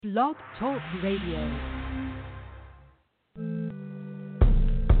Blog Talk Radio.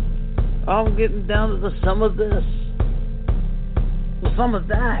 I'm getting down to the sum of this, the sum of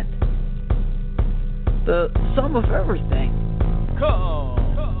that, the sum of everything.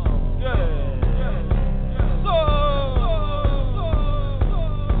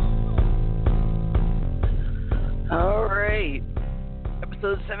 All right.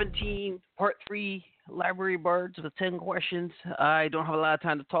 Episode 17, Part 3, Library Bards with 10 questions. I don't have a lot of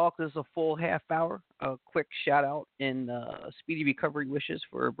time to talk. This is a full half hour. A quick shout out and speedy recovery wishes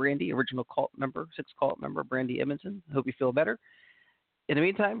for Brandy, original cult member, 6th cult member, Brandy Edmondson. Hope you feel better. In the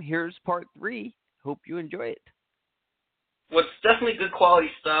meantime, here's Part 3. Hope you enjoy it. Well, it's definitely good quality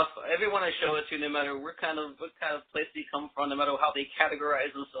stuff. Everyone I show it to, no matter what kind of place they come from, no matter how they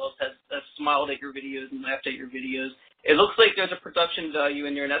categorize themselves, has smiled at your videos and laughed at your videos. It looks like there's a production value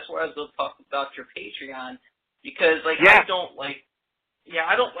in there, and that's why I was going to talk about your Patreon, because I don't like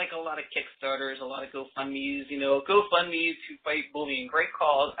a lot of Kickstarters, a lot of GoFundMe's. You know, GoFundMe to fight bullying, great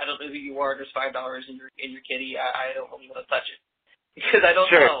cause. I don't know who you are. There's $5 in your kitty. I don't really want to touch it because I don't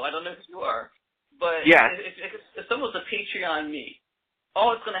know. I don't know who you are. But if someone's a Patreon me,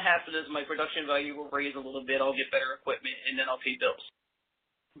 all it's going to happen is my production value will raise a little bit. I'll get better equipment, and then I'll pay bills.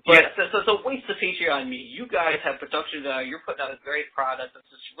 But so waste the Patreon me. You guys have production value. You're putting out a great product that's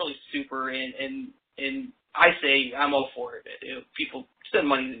just really super, and I say I'm all for it. People send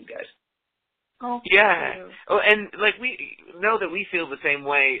money to you guys. Oh, yeah. Oh, and we know that we feel the same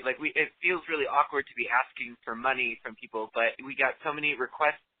way. It feels really awkward to be asking for money from people, but we got so many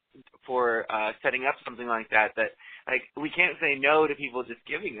requests for setting up something like that we can't say no to people just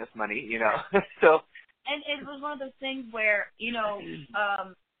giving us money, you know. So. And it was one of those things where,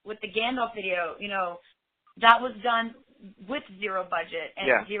 with the Gandalf video, that was done with zero budget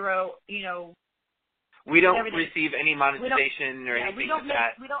and zero, we don't everything. receive any monetization or anything like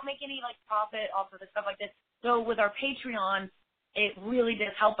that. We don't make any profit off of the stuff like this. So with our Patreon, it really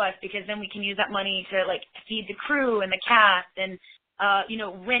does help us because then we can use that money to feed the crew and the cast and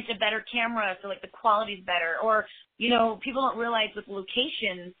rent a better camera so the quality's better. Or, people don't realize with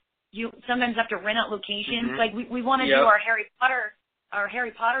locations, you sometimes have to rent out locations. We want to do our Harry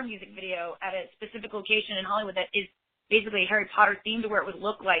Potter music video at a specific location in Hollywood that is basically a Harry Potter theme to where it would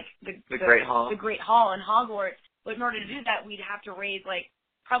look like the Great Hall. The Great Hall in Hogwarts. But in order to do that, we'd have to raise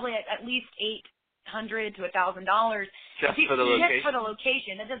probably at least $800 to $1,000 just for the location. Just for the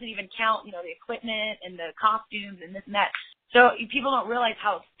location. That doesn't even count, the equipment and the costumes and this and that. So people don't realize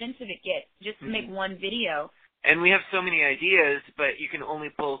how expensive it gets just to make one video. And we have so many ideas, but you can only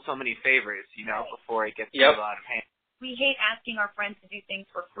pull so many favorites, before it gets out of hand. We hate asking our friends to do things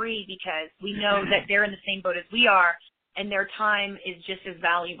for free because we know that they're in the same boat as we are, and their time is just as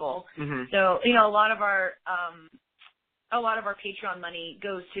valuable. Mm-hmm. So, a lot of our Patreon money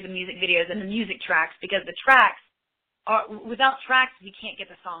goes to the music videos and the music tracks because the tracks without tracks, we can't get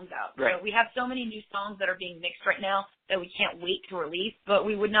the songs out. Right. So we have so many new songs that are being mixed right now that we can't wait to release, but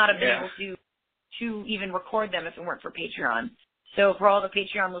we would not have been able to even record them if it weren't for Patreon. So for all the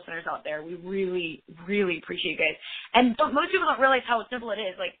Patreon listeners out there, we really, really appreciate you guys. And most people don't realize how simple it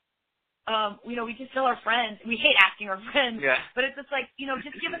is. We just tell our friends. We hate asking our friends, but it's just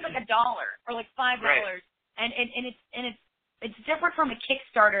just give us $1 or $5, right. and it's different from a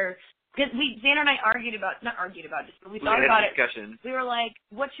Kickstarter. Because Xander and I not argued about this, but we thought about it. We were like,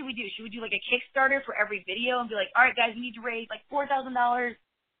 what should we do? Should we do a Kickstarter for every video and be like, all right, guys, we need to raise $4,000,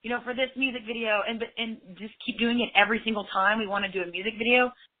 for this music video, and just keep doing it every single time we want to do a music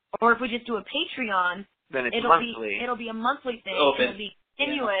video? Or if we just do a Patreon, then monthly. It'll be a monthly thing. Open. It'll be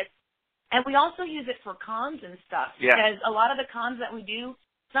continuous. Yeah. And we also use it for cons and stuff because a lot of the cons that we do,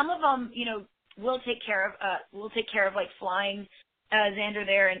 some of them, we'll take care of flying Xander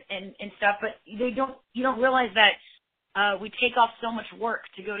there and stuff, but you don't realize that we take off so much work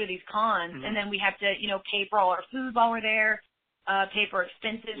to go to these cons, and then we have to pay for all our food while we're there, pay for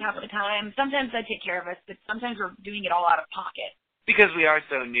expenses half the time. Sometimes they take care of us, but sometimes we're doing it all out of pocket because we are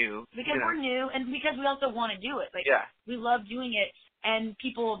so new. Because we're new, and because we also want to do it. We love doing it, and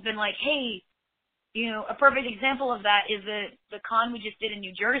people have been like, hey. A perfect example of that is the con we just did in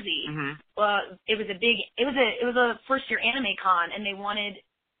New Jersey. Mm-hmm. It was a first-year anime con, and they wanted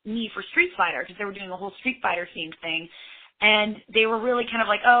me for Street Fighter because they were doing a whole Street Fighter themed thing, and they were really kind of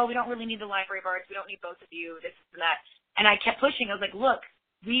like, oh, we don't really need the library bards, we don't need both of you, this and that, and I kept pushing. I was like, look,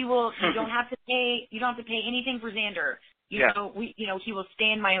 you don't have to pay anything for Xander. He will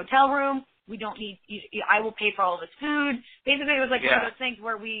stay in my hotel room. We don't need. I will pay for all of his food. Basically, it was one of those things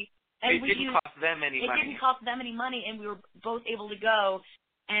where we. And it didn't cost them any money. It didn't cost them any money, and we were both able to go,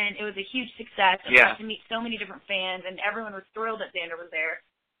 and it was a huge success. And we got to meet so many different fans, and everyone was thrilled that Xander was there.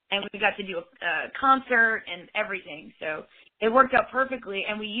 and we got to do a concert and everything. So it worked out perfectly,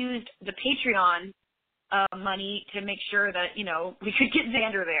 and we used the Patreon money to make sure that, you know, we could get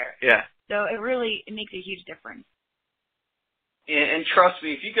Xander there. Yeah. So it makes a huge difference. And trust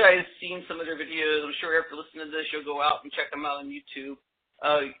me, if you guys seen some of their videos, I'm sure after listening to this, you'll go out and check them out on YouTube.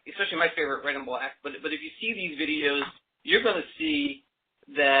 Especially my favorite, Red and Black. But if you see these videos, you're going to see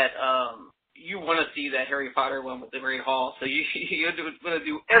that you want to see that Harry Potter one with the Great Hall. So you're going to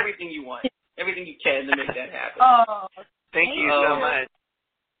do everything you want, everything you can to make that happen. Oh, thank you so much.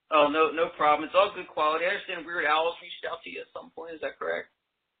 Oh, no problem. It's all good quality. I understand Weird Al's reached out to you at some point. Is that correct?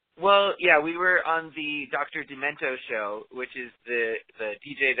 Well, yeah, we were on the Dr. Demento show, which is the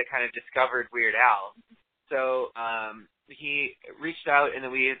DJ that kind of discovered Weird Al. So he reached out, and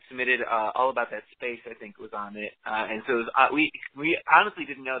then we had submitted All About That Space, I think, was on it. And so it was, we honestly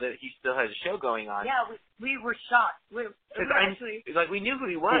didn't know that he still had a show going on. Yeah, we were shocked. We knew who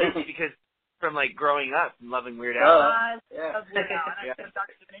he was because from, like, growing up and loving Weird Al. I love Weird Al, and I love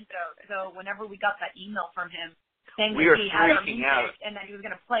Dr. Demento. So whenever we got that email from him, saying we that were he had our freaking music out. and that he was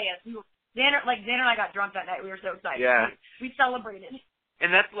going to play us. Xander and I got drunk that night. We were so excited. Yeah. We celebrated.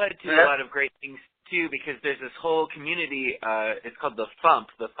 And that's led to a lot of great things, too, because there's this whole community. It's called the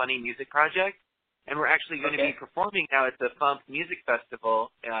FUMP, the Funny Music Project. And we're actually going to be performing now at the FUMP Music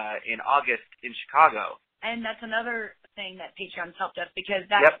Festival in August in Chicago. And that's another thing that Patreon's helped us because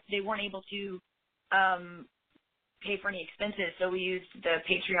they weren't able to pay for any expenses. So we used the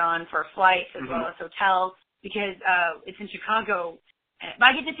Patreon for flights as well as hotels. Because it's in Chicago. But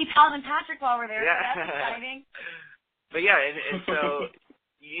I get to see Paladin Patrick while we're there, so that's exciting. But yeah, and so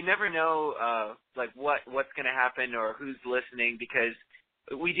you never know like what's going to happen or who's listening because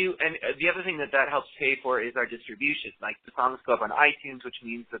we do. And the other thing that helps pay for is our distribution. Like the songs go up on iTunes, which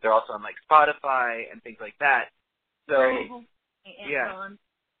means that they're also on like Spotify and things like that. So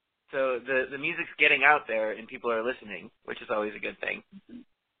so the music's getting out there and people are listening, which is always a good thing.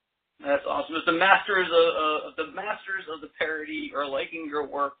 That's awesome. If the masters of the parody are liking your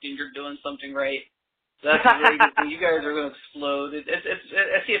work and you're doing something right, that's a really good thing. You guys are going to explode.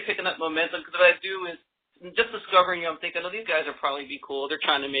 I see it picking up momentum because what I do is just discovering you. I'm thinking, oh, these guys will probably be cool. They're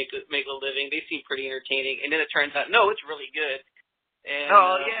trying to make a living. They seem pretty entertaining, and then it turns out, no, it's really good. And,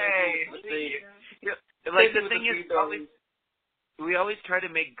 yay! Like the thing is, we always try to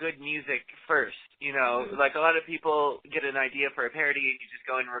make good music first, you know. Like a lot of people get an idea for a parody and you just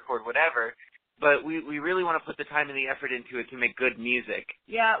go in and record whatever, but we really want to put the time and the effort into it to make good music.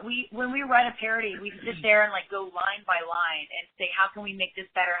 Yeah, when we write a parody, we sit there and like go line by line and say, how can we make this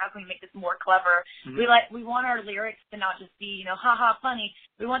better? How can we make this more clever? We want our lyrics to not just be, you know, haha, funny.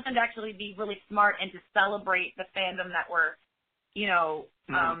 We want them to actually be really smart and to celebrate the fandom that we're, you know,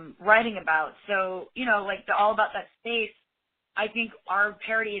 writing about. So, you know, like the All About That Space, I think our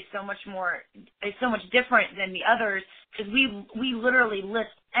parody is so much different than the others because we literally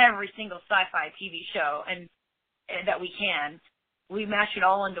list every single sci-fi TV show and that we can. We mash it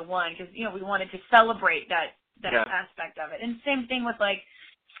all into one because, you know, we wanted to celebrate that aspect of it. And same thing with like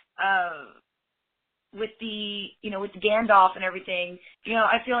with the Gandalf and everything. You know,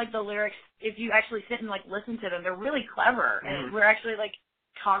 I feel like the lyrics, if you actually sit and like listen to them, they're really clever. And we're actually like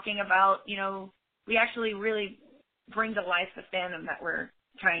talking about, you know, we actually really bring to life the fandom that we're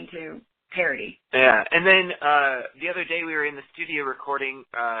trying to parody. Yeah, and then the other day we were in the studio recording,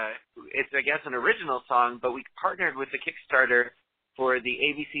 it's, I guess, an original song, but we partnered with the Kickstarter for the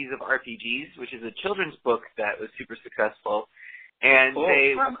ABCs of RPGs, which is a children's book that was super successful. And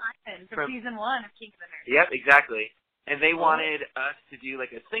from season 1 of King of the Nerds. Yep, exactly. And they wanted us to do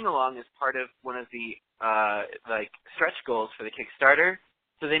like a sing-along as part of one of the like stretch goals for the Kickstarter.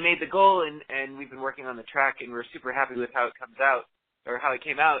 So they made the goal, and we've been working on the track, and we're super happy with how it comes out, or how it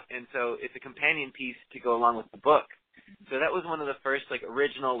came out. And so it's a companion piece to go along with the book. So that was one of the first like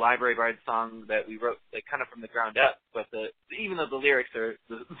original Library Bard songs that we wrote, like kind of from the ground up. But even though the lyrics are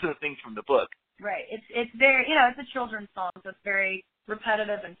the things from the book. Right. It's very, you know, it's a children's song, so it's very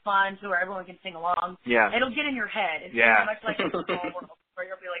repetitive and fun, so where everyone can sing along. Yeah. It'll get in your head. It's very much like a small world, where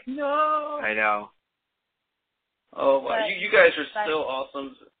you'll be like, no. I know. Oh, wow. You guys are still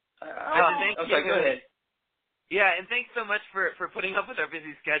awesome. Thank you. Go ahead. Yeah, and thanks so much for putting up with our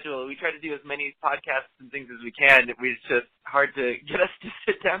busy schedule. We try to do as many podcasts and things as we can. It's just hard to get us to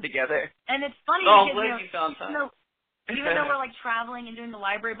sit down together. And it's funny because, you found time. Even though we're like traveling and doing the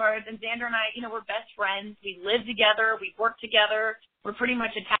Library Bards, and Xander and I, you know, we're best friends. We live together. We work together. We're pretty much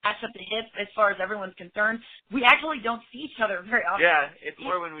attached at the hip as far as everyone's concerned. We actually don't see each other very often. Yeah, it's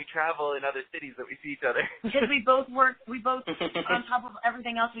more when we travel in other cities that we see each other. Because we both on top of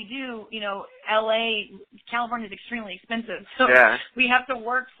everything else we do, LA, California is extremely expensive. So we have to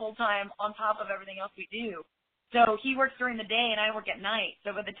work full time on top of everything else we do. So he works during the day and I work at night.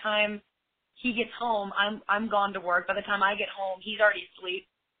 So by the time he gets home, I'm gone to work. By the time I get home, he's already asleep.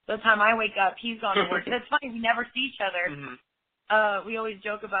 By the time I wake up, he's gone to work. That's funny. We never see each other. Mm-hmm. We always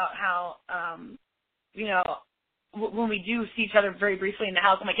joke about how, when we do see each other very briefly in the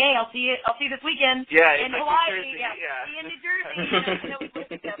house, I'm like, hey, I'll see you this weekend. Yeah, in Hawaii. See you in New Jersey. We live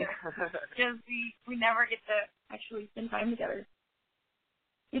together. Because we never get to actually spend time together.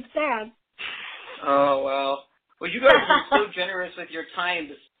 It's sad. Oh, wow. Well, you guys are so generous with your time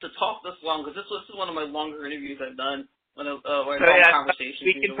to talk this long, because this is one of my longer interviews I've done. Conversations.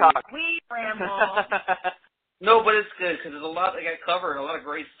 We can talk. We ramble. No, but it's good, because there's a lot that got covered, a lot of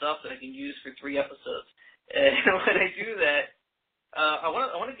great stuff that I can use for 3 episodes. And when I do that, I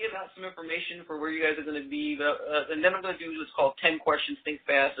want to give out some information for where you guys are going to be, and then I'm going to do what's called 10 questions, think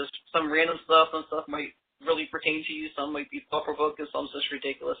fast. There's some random stuff, some stuff might really pertain to you, some might be thought-provoking, some just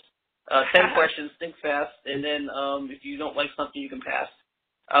ridiculous. 10 questions, think fast, and then if you don't like something, you can pass.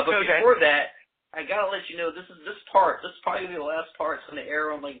 But before that, I got to let you know, this is probably the last part. It's going to air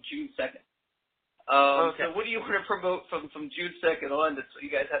on June 2nd. So what do you want to promote from June 2nd on so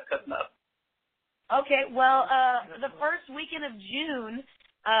you guys have coming up? Okay, well, the first weekend of June,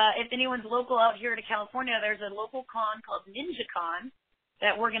 if anyone's local out here to California, there's a local con called NinjaCon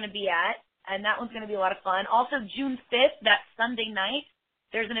that we're going to be at, and that one's going to be a lot of fun. Also, June 5th, that Sunday night,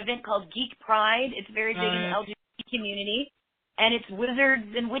 there's an event called Geek Pride. It's very big in the LGBT community, and it's wizards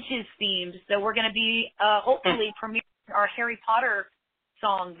and witches themed. So we're going to be hopefully premiering our Harry Potter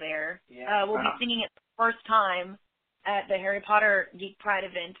song there. Yeah. We'll be singing it the first time at the Harry Potter Geek Pride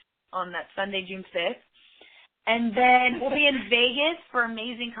event on that Sunday, June 5th. And then we'll be in Vegas for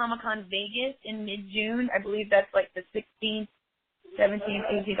Amazing Comic-Con Vegas in mid-June. I believe that's the 16th, 17th,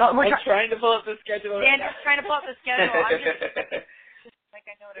 18th. Oh, I'm trying to pull up the schedule. Dan is trying to pull up the schedule.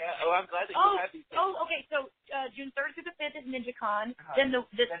 I'm I'm glad that you have these things. Oh, okay. So June 3rd through the 5th is NinjaCon. Then the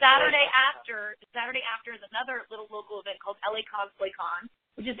Saturday after is another little local event called LA Cosplay Con,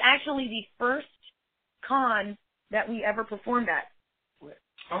 which is actually the first con that we ever performed at.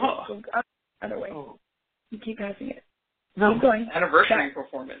 Oh. So, other way. Oh. You keep passing it. No. Keep going. Anniversary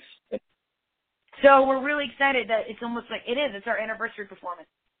performance. So we're really excited that it's almost it's our anniversary performance.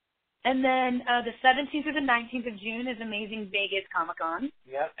 And then the 17th through the 19th of June is Amazing Vegas Comic-Con.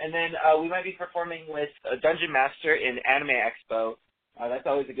 Yeah, and then we might be performing with Dungeon Master in Anime Expo. That's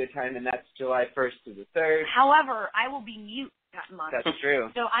always a good time, and that's July 1st to the 3rd. However, I will be mute that month. That's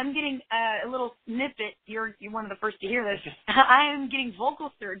true. So I'm getting a little snippet. You're one of the first to hear this. I am getting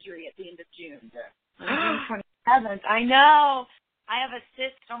vocal surgery at the end of June. Yeah. On June 27th. I know. I have a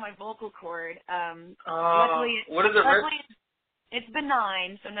cyst on my vocal cord. Luckily, what is it? It's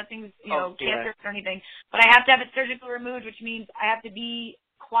benign, so nothing's cancerous or anything. But I have to have it surgically removed, which means I have to be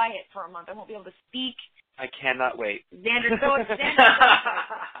quiet for a month. I won't be able to speak. I cannot wait. Xander, so it's Xander.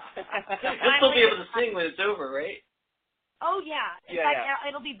 You'll still be able to sing when it's over, right? Oh yeah. In fact,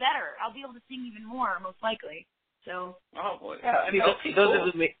 it'll be better. I'll be able to sing even more, most likely. So. Oh boy. Yeah, I mean,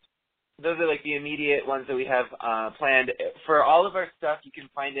 those are the immediate ones that we have planned. For all of our stuff, you can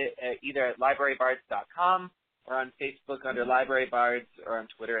find it either at librarybards.com or on Facebook under Library Bards, or on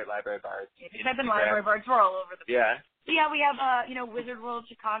Twitter at Library Bards. If you type in Library Bards, we're all over the place. Yeah. So yeah, we have Wizard World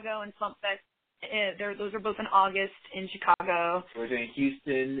Chicago and Slump Fest. Those are both in August in Chicago. We're doing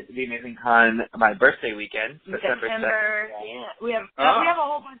Houston, the Amazing Con, my birthday weekend, September 2nd. Yeah. We have a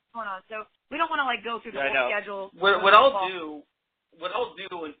whole bunch going on, so we don't want to go through the whole schedule. What I'll do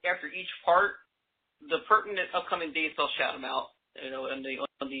after each part, the pertinent upcoming dates, I'll shout them out. On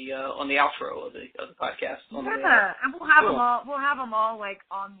the outro of the podcast. And we'll have them all. We'll have them all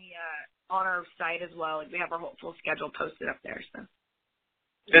on our site as well. We have our whole full schedule posted up there. So.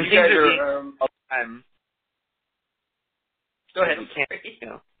 And you guys are all the time. Go ahead.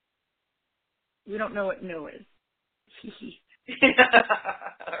 We don't know what no is.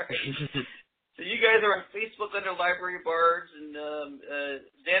 All right. So you guys are on Facebook under Library Bards, and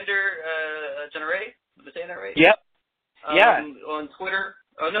Xander Generate. Am I saying that right? Yep. On Twitter.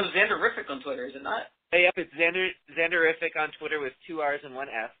 Oh no, Xanderific on Twitter, is it not? Yep, it's Xanderific on Twitter with 2 R's and 1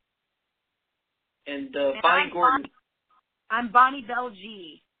 F. And Bonnie Gordon. I'm Bonnie Bell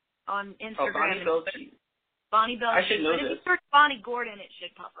G on Instagram. Oh, Bonnie Bell G. Bonnie Bell G. I should know but this. If you search Bonnie Gordon, it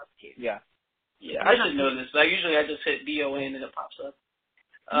should pop up too. Yeah. Yeah, I should know this, but I just hit BON and it pops up.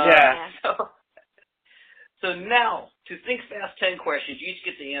 So now, to Think Fast 10 questions. You each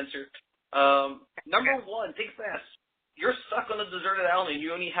get to answer. Number one, think fast. You're stuck on a deserted island and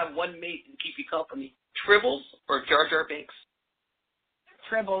you only have one mate to keep you company. Tribbles or Jar Jar Binks?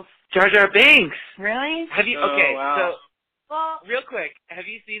 Tribbles. Jar Jar Binks. Really? Have you? Oh, Okay, wow. so Well, real quick, have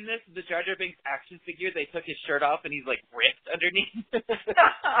you seen this? The Jar Jar Binks action figure. They took his shirt off and he's like ripped underneath.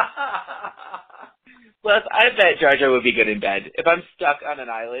 Plus, I bet Jar Jar would be good in bed if I'm stuck on an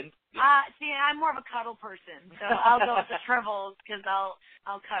island. see, I'm more of a cuddle person, so I'll go with the Tribbles because I'll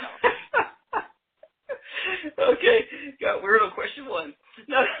cuddle. Okay, got weirdo question one.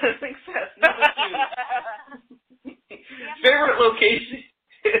 No, think fast. Number two. Favorite location.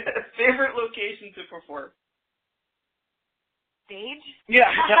 Favorite location to perform. Stage? Yeah.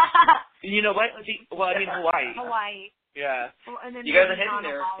 You know what? Well, I mean Hawaii. Hawaii. Yeah. Well, and then You guys are heading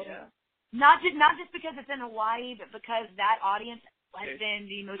there. Yeah. Not just because it's in Hawaii, but because that audience has been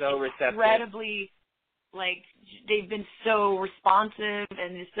the most so incredibly, like, they've been so responsive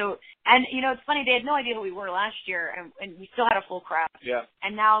and you know, it's funny, they had no idea who we were last year, and we still had a full crowd. Yeah.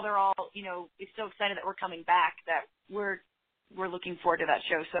 And now they're all, you know, so excited that we're coming back that we're looking forward to that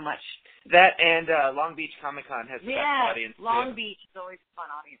show so much. That and Long Beach Comic Con has the best audience too. Long Beach is always a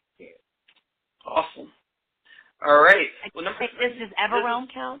fun audience too. Awesome. All right. Well, number three. Does Everrealm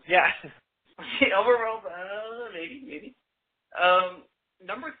count? Yeah. Overall, maybe.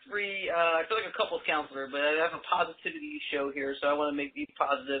 Number three, I feel like a couples counselor, but I have a positivity show here, so I want to make these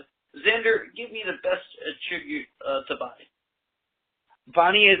positive. Xander, give me the best tribute to Bonnie.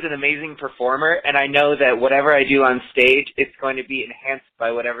 Bonnie is an amazing performer, and I know that whatever I do on stage, it's going to be enhanced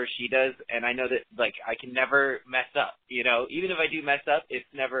by whatever she does, and I know that, like, I can never mess up, you know? Even if I do mess up, it's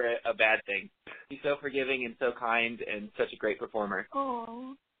never a bad thing. She's so forgiving and so kind and such a great performer.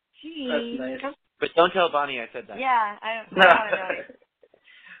 Oh, gee. That's nice. But don't tell Bonnie I said that. Yeah, I don't know.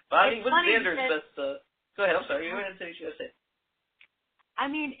 Bonnie, what's Xander's best? Go ahead, I'm sorry. You go ahead and say what you got to say. I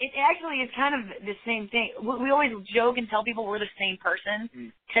mean, it actually is kind of the same thing. We always joke and tell people we're the same person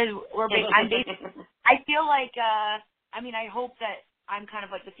because we're big. I feel like, I mean, I hope that I'm kind of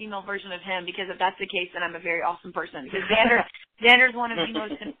like the female version of him because if that's the case, then I'm a very awesome person. Because Xander's one of the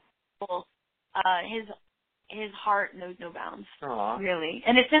most people. His heart knows no bounds. Aww. Really,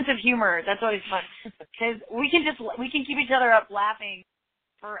 and his sense of humor. That's always fun because we can keep each other up laughing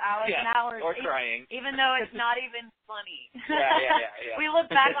for hours and hours. Or crying. Even though it's not even funny. Yeah. We look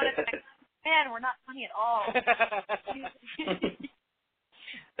back on it and think, man, we're not funny at all.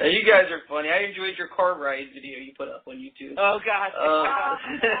 You guys are funny. I enjoyed your car ride video you put up on YouTube. Oh, God.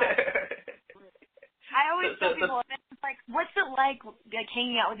 I always tell people, it's like, what's it like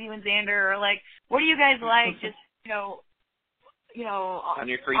hanging out with you and Xander? Or, like, what do you guys like just, you know, on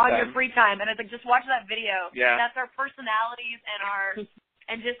your free time. And it's like, just watch that video. Yeah. That's our personalities and our...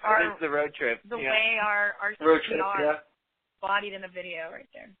 And just the road trip. The way our road trip, embodied in the video right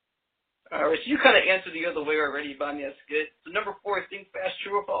there. All right, so you kind of answered the other way already, Bonnie. That's good. So number 4, think fast,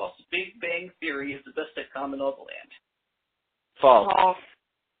 true or false? Big Bang Theory is the best sitcom in all the land. False.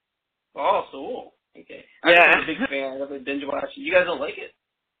 False. Oh, okay. Yeah. I'm a big fan. I've been binge watching. You guys don't like it?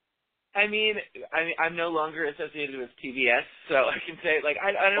 I mean, I'm no longer associated with TBS, so I can say like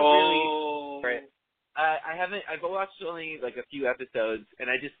I don't really. Right. I've watched only like a few episodes, and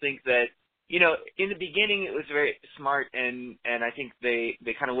I just think that, you know, in the beginning it was very smart, and I think they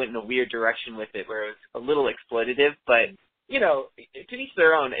kind of went in a weird direction with it where it was a little exploitative, but, you know, to each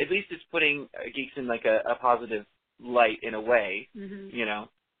their own. At least it's putting geeks in like a positive light in a way, you know.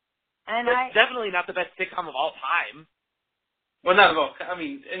 And it's definitely not the best sitcom of all time. Well, not at all. I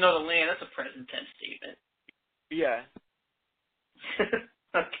mean, in other land, that's a present tense statement. Yeah.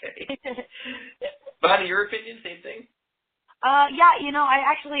 Okay. Bonnie, your opinion, same thing? Yeah, you know, I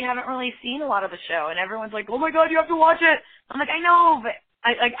actually haven't really seen a lot of the show, and everyone's like, "Oh my God, you have to watch it." I'm like, I know, but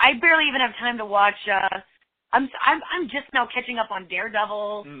I barely even have time to watch. I'm just now catching up on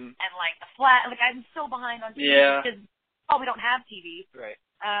Daredevil and like The Flash. Like, I'm so behind on TV because we don't have TV. Right.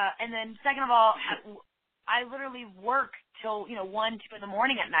 And then second of all, I literally work till 1, 2 in the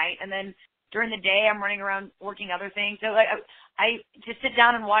morning at night, and then during the day I'm running around working other things. So like, I to sit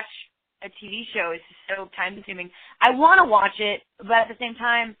down and watch a TV show is just so time consuming. I want to watch it, but at the same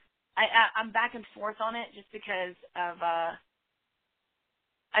time, I'm back and forth on it just because of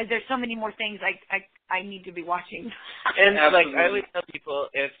there's so many more things I need to be watching. And like I always tell people,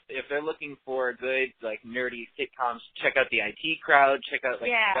 if they're looking for good like nerdy sitcoms, check out the IT Crowd, check out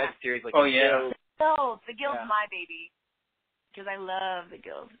like web series like The Guild's my baby because I love The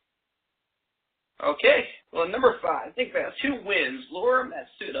Guild. Okay. Well, number 5. Think fast. Who wins, Laura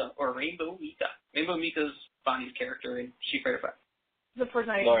Matsuda or Rainbow Mika? Rainbow Mika's Bonnie's character in Street Fighter 5. The first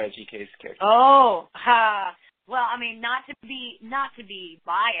night. Laura GK's character. Oh, well, I mean, not to be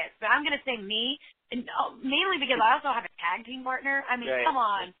biased, but I'm gonna say me, and mainly because I also have a tag team partner. I mean, come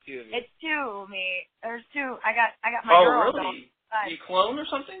on, it's two of me. There's two. I got my girl. Oh, really? You clone or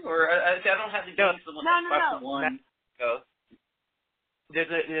something? Or I don't have the games. No.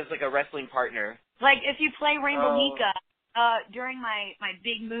 There's like a wrestling partner. Like if you play Rainbow Mika, during my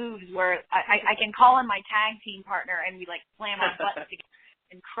big moves where I can call in my tag team partner and we like slam our butts together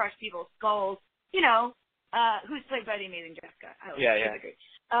and crush people's skulls. You know, who's played by the amazing Jessica. Great.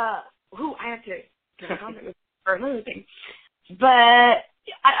 Who I have to get a comment with for another thing. But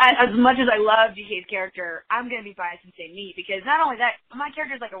as much as I love GK's character, I'm gonna be biased and say me because not only that, my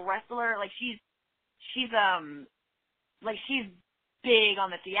character is like a wrestler. Like she's big on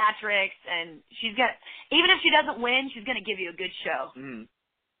the theatrics, and she's got even if she doesn't win, she's gonna give you a good show. Mm.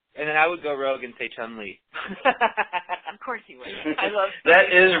 And then I would go rogue and say Chun-Li. Of course you would. I love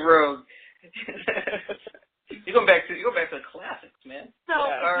that is rogue. You go back to the classics, man. So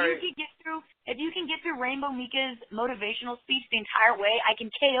if you can get through Rainbow Mika's motivational speech the entire way, I can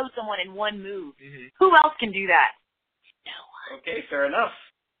KO someone in one move. Mm-hmm. Who else can do that? No one. Okay, fair enough.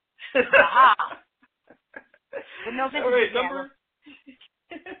 Aha. But no offense. All right, number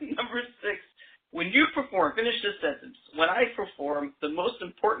 6. When you perform, finish this sentence. When I perform, the most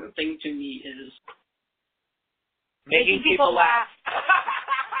important thing to me is making people laugh.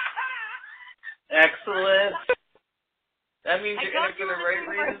 Excellent. That means you're going to the right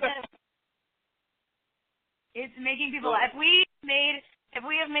reason. It's making people laugh. If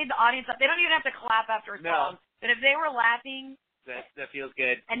we have made the audience laugh, they don't even have to clap after a song. But if they were laughing, that feels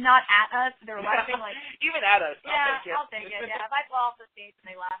good. And not at us, they were laughing like even at us. Yeah, I'll take it. Yeah, if I fall off the stage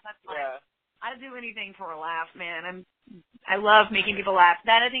and they laugh, that's fine. Yeah. I'd do anything for a laugh, man. I love making people laugh.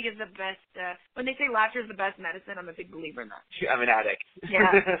 That I think is the best. When they say laughter is the best medicine, I'm a big believer in that. I'm an addict.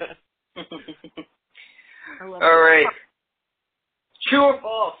 Yeah. All right. True or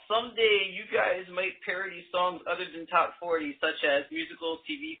false? Someday you guys might parody songs other than top 40, such as musicals,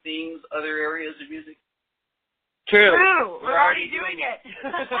 TV themes, other areas of music. True. We're already doing it.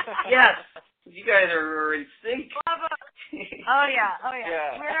 Yes. You guys are in sync. Oh yeah.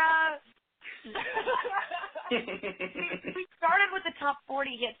 We started with the top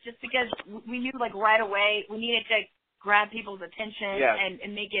 40 hits just because we knew like right away we needed to grab people's attention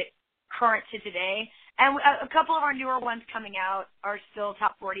and make it current to today. And a couple of our newer ones coming out are still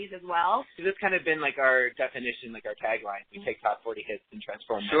top 40s as well. So this kind of been like our definition, like our tagline. We take top 40 hits and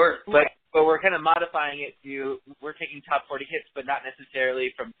transform them. Sure. But we're kind of modifying it to we're taking top 40 hits, but not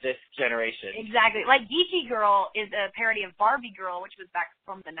necessarily from this generation. Exactly. Like Geeky Girl is a parody of Barbie Girl, which was back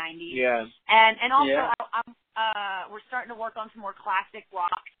from the 90s. Yeah. And also we're starting to work on some more classic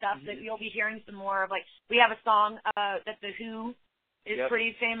rock stuff that you'll be hearing some more of. Like we have a song that The Who is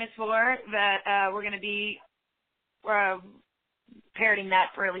pretty famous for that we're going to be parodying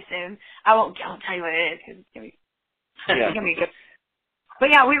that fairly soon. I won't tell you what it is because it's going to be good. But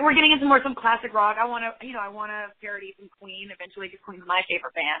yeah, we're getting into some classic rock. I want to parody some Queen eventually because Queen's my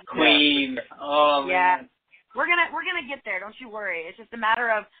favorite band. Queen. Oh man. We're gonna get there. Don't you worry. It's just a matter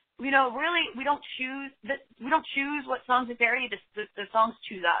of really we don't choose what songs to parody. The songs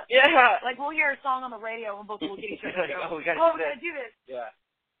choose us. Yeah. Like we'll hear a song on the radio and both will get each other. We gotta do this. Yeah.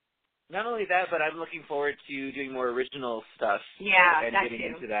 Not only that, but I'm looking forward to doing more original stuff. Yeah, and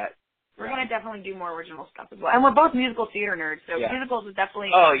getting into that. We're going to definitely do more original stuff as well. And we're both musical theater nerds, so musicals is definitely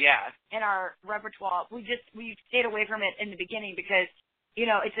in our repertoire. We stayed away from it in the beginning because,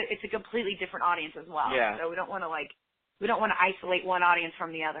 it's a completely different audience as well. Yeah. So we don't want to isolate one audience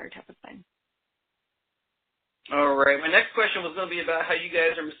from the other type of thing. All right. My next question was going to be about how you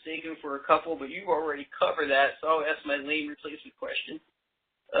guys are mistaken for a couple, but you've already covered that, so I'll ask my lame replacement question.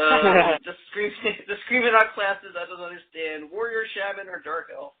 The screaming out classes, I don't understand. Warrior, shaman, or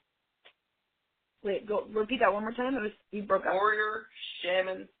dark elf? Wait, repeat that one more time. You broke up. Warrior,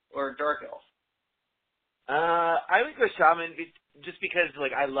 shaman, or dark elf? I would go shaman just because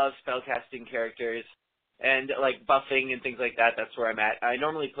I love spellcasting characters and buffing and things like that. That's where I'm at. I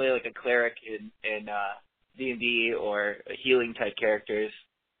normally play a cleric in D&D or healing type characters.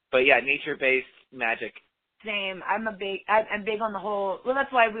 But yeah, nature-based magic. Same. I'm big on the whole. Well,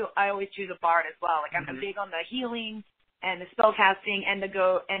 that's why I always choose a bard as well. I'm big on the healing and the spellcasting and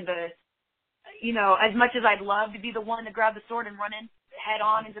as much as I'd love to be the one to grab the sword and run in head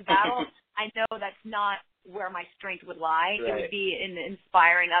on into battle, I know that's not where my strength would lie. Right. It would be in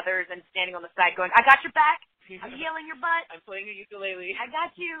inspiring others and standing on the side going, I got your back. I'm healing your butt. I'm playing a ukulele. I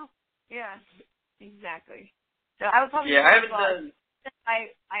got you. Yeah, exactly. So I was probably I haven't done. I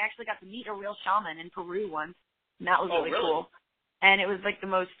actually got to meet a real shaman in Peru once, and that was really cool. and it was like the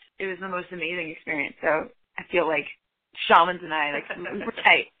most amazing experience. So I feel like shamans and I, like, we were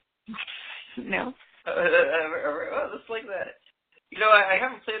tight. No. It's like that. You know, I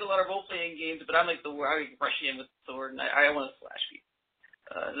haven't played a lot of role-playing games, but I'm like I rush in with the sword, and I want to slash people.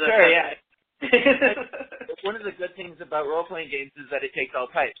 Sure, yeah. One of the good things about role-playing games is that it takes all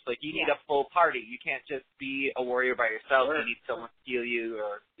types. Like, you need a full party. You can't just be a warrior by yourself. Sure. You need someone to heal you,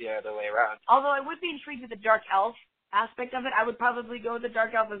 or the other way around. Although I would be intrigued with the dark elf aspect of it. I would probably go with the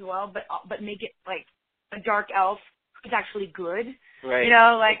dark elf as well, but make it like a dark elf who's actually good. Right. You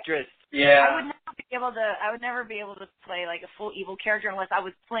know, like yeah. I would never be able to play like a full evil character unless I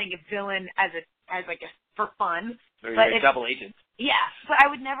was playing a villain for fun. Or you're a double agent. Yeah, but I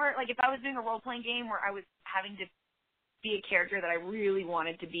would never, like, if I was doing a role-playing game where I was having to be a character that I really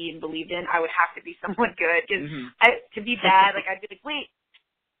wanted to be and believed in, I would have to be someone good. Because to be bad, like, I'd be like, wait.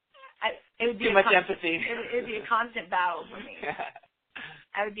 It would be too much empathy. It would be a constant battle for me.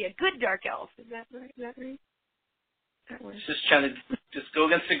 I would be a good dark elf. Is that right? Just trying to just go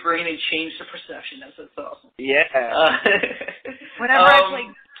against the grain and change the perception. That's awesome. Yeah. Whenever I play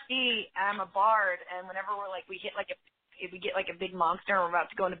D, I'm a bard, and whenever if we get like a big monster and we're about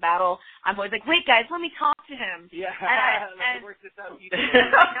to go into battle, I'm always like, wait guys, let me talk to him. Yeah. And work this out.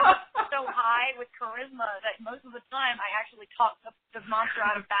 I'm so high with charisma that most of the time I actually talk the monster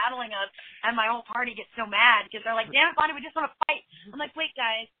out of battling us, and my whole party gets so mad because they're like, damn it, Bonnie, we just want to fight. I'm like, wait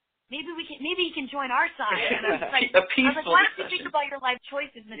guys, maybe you can join our side. And I'm like, why don't you think about your life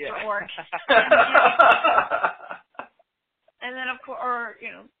choices, Mr. Orc? And then of course, or you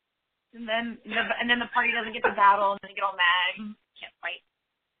know. And then the party doesn't get to battle, and then they get all mad. Can't fight.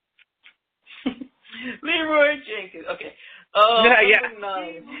 Leroy Jenkins. Okay. Yeah.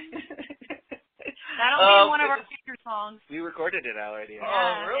 That'll be one of our future songs. We recorded it already.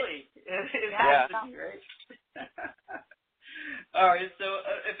 Oh, really? Yeah. Great. All right. So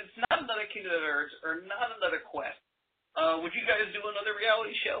if it's not another Kingdom of Earth or not another quest, would you guys do another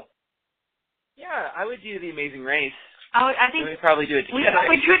reality show? Yeah, I would do The Amazing Race. I think we'd probably do it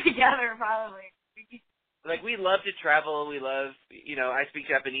together. We do it together, probably. Like, we love to travel. We love, I speak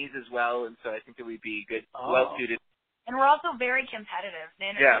Japanese as well, and so I think that we'd be good, well-suited. And we're also very competitive.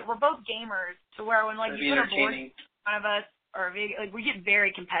 Man. Yeah. We're both gamers, to where when, like, you put a board in front of us, or like, we get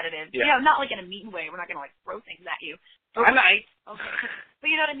very competitive. Yeah. You know, not like in a mean way. We're not going to, like, throw things at you. I might. Okay.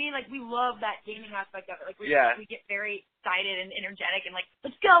 But you know what I mean? Like, we love that gaming aspect of it. Like, we get very excited and energetic and, like,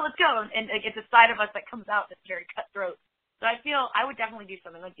 let's go. And like, it's a side of us that comes out that's very cutthroat. So I feel I would definitely do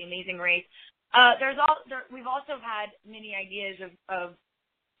something like The Amazing Race. We've also had many ideas of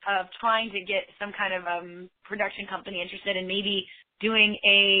trying to get some kind of production company interested in maybe doing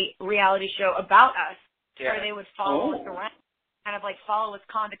a reality show about us, where they would follow us around, kind of like follow us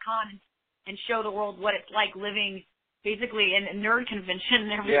con to con and show the world what it's like living basically in a nerd convention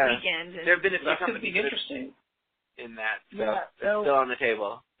every weekend. There have been a few companies interesting in that, so it's still on the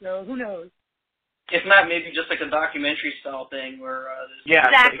table. So who knows? If not, maybe just like a documentary style thing where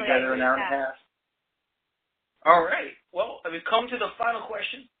exactly together an hour and a half. All right. Well, we've come to the final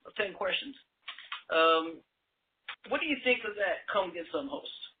question of 10 questions. What do you think of that Come Get Some host?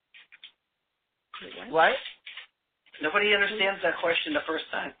 What? Nobody understands that question the first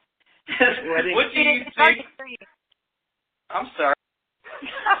time. What do you think? I'm sorry.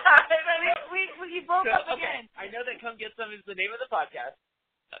 we broke up again. I know that Come Get Some is the name of the podcast.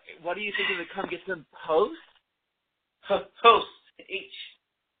 What do you think of the Come Get Some host? Host. H.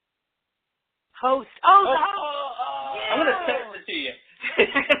 Host. I'm going to text it to you.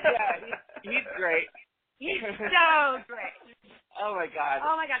 Yeah, he's great. He's so great. Oh, my God.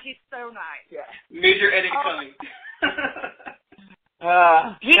 Oh, my gosh, he's so nice. Yeah. Major edit coming.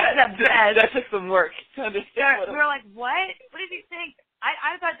 He's the best. That took some work to understand. We were like, what? What did he think?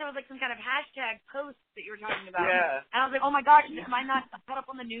 I thought there was like some kind of hashtag post that you were talking about. Yeah. And I was like, oh my gosh, am I not caught up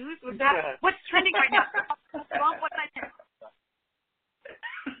on the news? What's trending right now? What's that?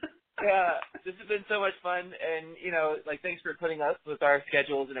 Yeah, this has been so much fun, and thanks for putting us with our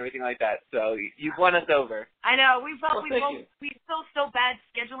schedules and everything like that. So you've won us over. I know we feel so bad.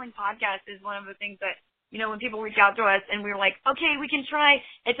 Scheduling podcasts is one of the things that when people reach out to us and we're like, okay, we can try.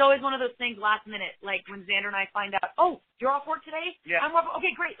 It's always one of those things last minute, like when Xander and I find out, oh, you're off work today? Yeah. I'm off.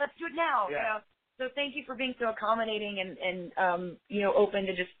 Okay, great, let's do it now. Yeah. So thank you for being so accommodating and open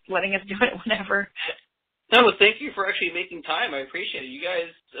to just letting us do it whenever. No, well, thank you for actually making time. I appreciate it. You guys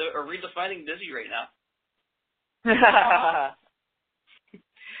are redefining busy right now.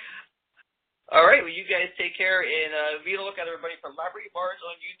 All right, well, you guys take care, and be on the lookout, everybody, for Library Bards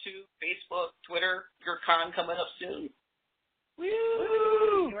on YouTube, Facebook, Twitter. Your con coming up soon.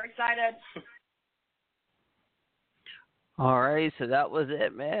 Woo! We're excited. All right, so that was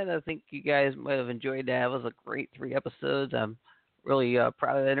it, man. I think you guys might have enjoyed that. It was a great 3 episodes. I'm really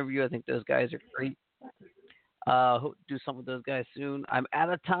proud of the interview. I think those guys are great. Hope to do some with those guys soon. I'm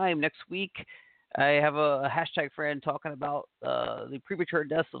out of time next week. I have a hashtag friend talking about the premature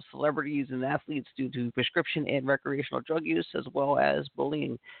deaths of celebrities and athletes due to prescription and recreational drug use, as well as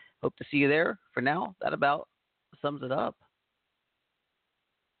bullying. Hope to see you there. For now, that about sums it up.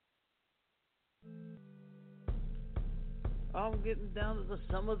 I'm getting down to the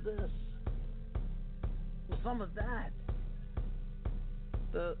sum of this, the sum of that,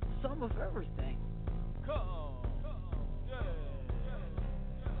 the sum of everything. Come.